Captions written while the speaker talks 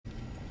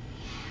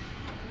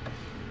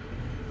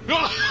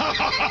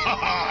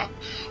I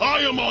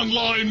am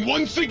online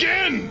once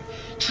again!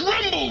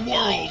 Tremble,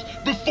 world,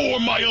 before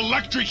my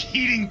electric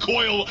heating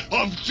coil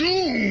of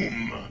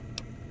doom!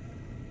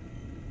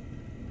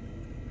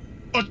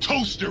 A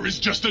toaster is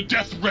just a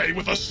death ray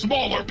with a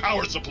smaller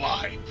power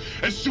supply.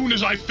 As soon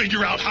as I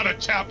figure out how to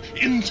tap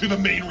into the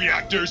main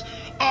reactors,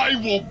 I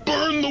will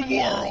burn the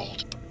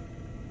world!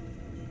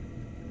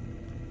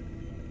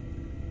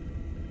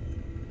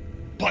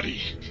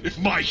 Buddy, if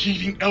my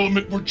heating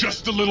element were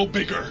just a little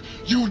bigger,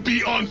 you'd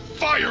be on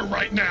fire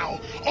right now!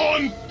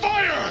 On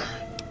fire!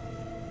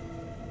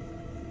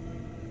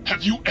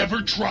 Have you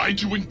ever tried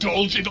to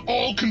indulge in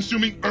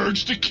all-consuming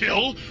urge to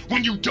kill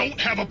when you don't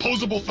have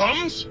opposable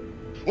thumbs?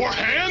 Or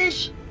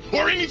hands?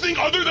 Or anything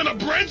other than a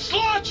bread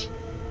slot?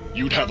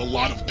 You'd have a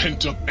lot of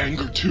pent-up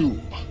anger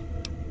too.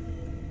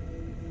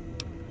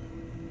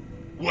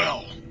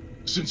 Well,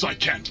 since I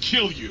can't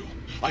kill you,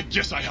 I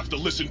guess I have to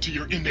listen to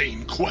your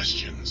inane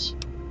questions.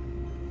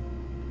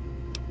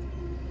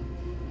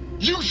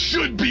 You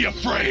should be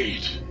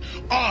afraid!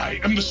 I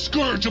am the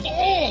scourge of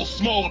all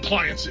small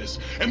appliances,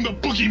 and the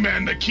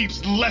boogeyman that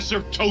keeps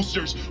lesser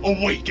toasters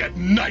awake at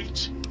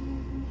night.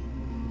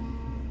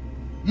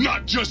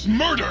 Not just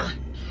murder!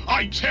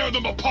 I tear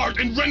them apart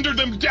and render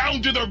them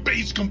down to their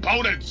base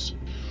components!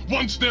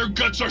 Once their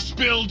guts are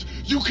spilled,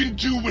 you can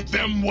do with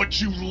them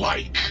what you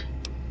like.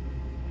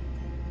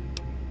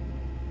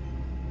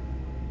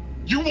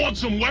 You want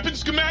some weapon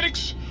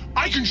schematics?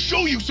 I can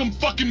show you some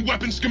fucking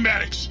weapon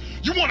schematics!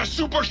 You want a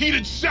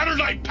superheated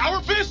Saturnite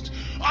power fist?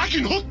 I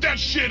can hook that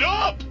shit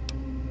up!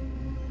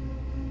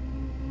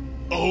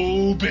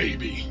 Oh,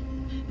 baby.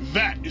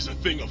 That is a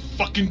thing of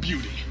fucking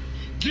beauty.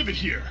 Give it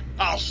here.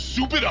 I'll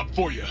soup it up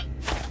for you.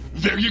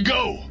 There you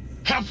go.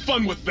 Have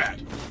fun with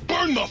that.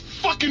 Burn the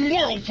fucking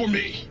world for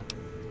me!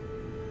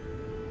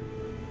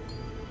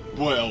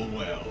 Well,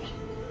 well.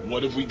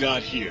 What have we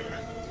got here?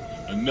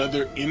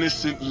 Another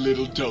innocent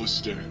little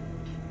toaster.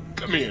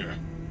 Come here.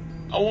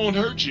 I won't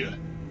hurt you.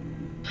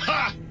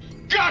 Ha!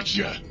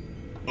 Gotcha!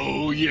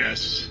 Oh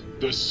yes,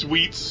 the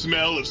sweet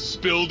smell of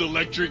spilled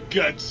electric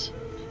guts.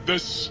 The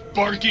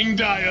sparking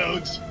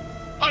diodes.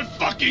 I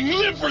fucking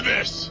live for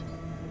this!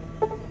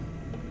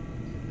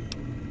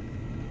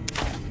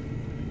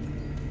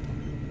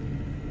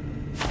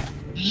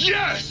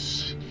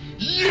 Yes!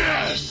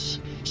 Yes!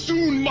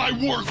 Soon my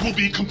work will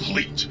be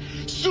complete.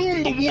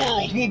 Soon the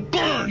world will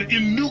burn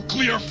in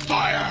nuclear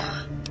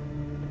fire.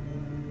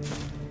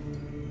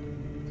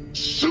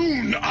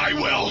 Soon I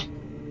will...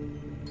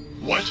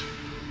 What?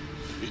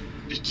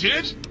 It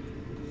did?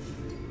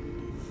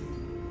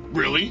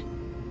 Really?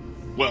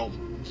 Well,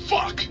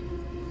 fuck.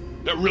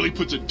 That really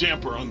puts a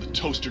damper on the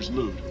toaster's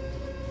mood.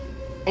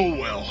 Oh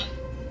well.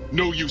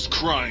 No use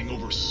crying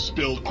over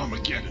spilled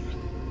Armageddon.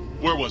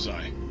 Where was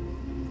I?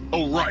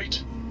 Oh right.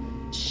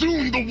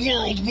 Soon the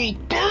world will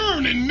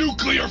burn in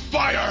nuclear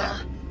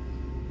fire!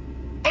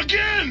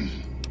 Again!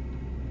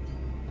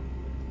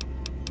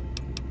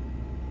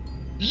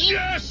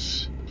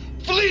 Yes!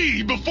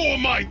 Flee before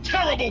my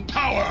terrible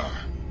power!